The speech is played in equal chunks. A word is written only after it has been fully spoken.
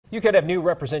You could have new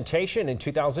representation in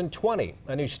 2020.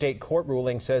 A new state court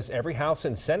ruling says every House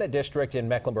and Senate district in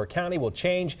Mecklenburg County will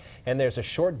change, and there's a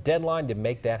short deadline to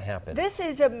make that happen. This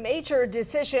is a major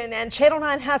decision, and Channel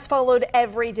 9 has followed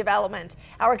every development.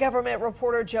 Our government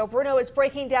reporter Joe Bruno is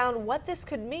breaking down what this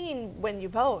could mean when you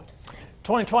vote.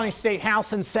 2020 state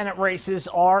House and Senate races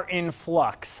are in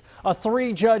flux. A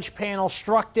three-judge panel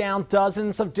struck down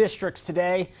dozens of districts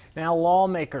today. Now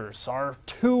lawmakers are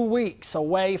 2 weeks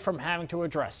away from having to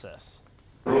address this.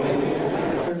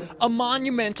 A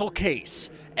monumental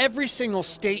case. Every single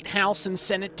state House and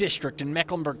Senate district in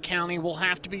Mecklenburg County will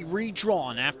have to be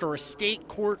redrawn after a state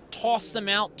court tossed them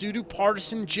out due to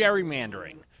partisan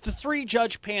gerrymandering. The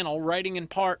three-judge panel writing in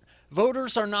part,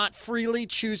 voters are not freely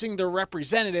choosing their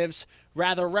representatives,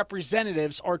 rather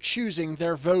representatives are choosing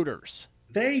their voters.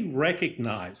 They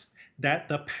recognize that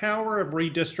the power of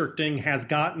redistricting has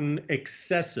gotten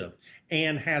excessive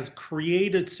and has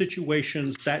created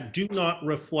situations that do not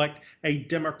reflect a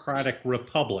democratic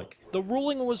republic. The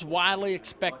ruling was widely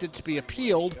expected to be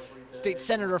appealed. State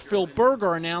Senator Phil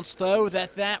Berger announced, though,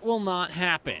 that that will not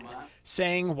happen,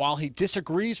 saying while he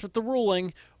disagrees with the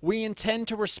ruling, we intend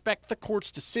to respect the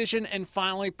court's decision and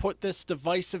finally put this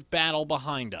divisive battle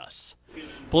behind us.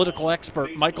 Political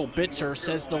expert Michael Bitzer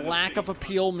says the lack of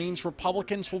appeal means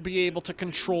Republicans will be able to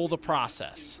control the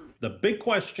process. The big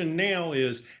question now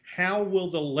is, how will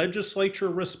the legislature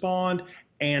respond?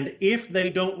 And if they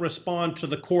don't respond to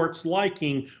the court's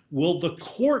liking, will the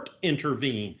court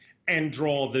intervene and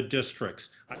draw the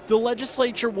districts? The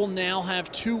legislature will now have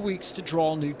 2 weeks to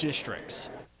draw new districts.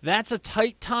 That's a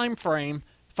tight time frame.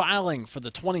 Filing for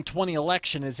the 2020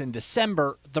 election is in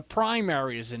December, the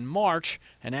primary is in March,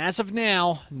 and as of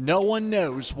now, no one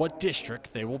knows what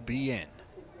district they will be in.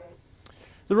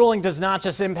 The ruling does not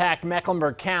just impact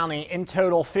Mecklenburg County. In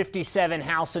total, 57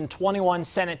 House and 21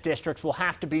 Senate districts will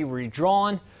have to be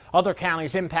redrawn. Other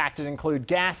counties impacted include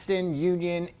Gaston,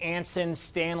 Union, Anson,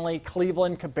 Stanley,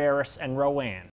 Cleveland, Cabarrus, and Rowan.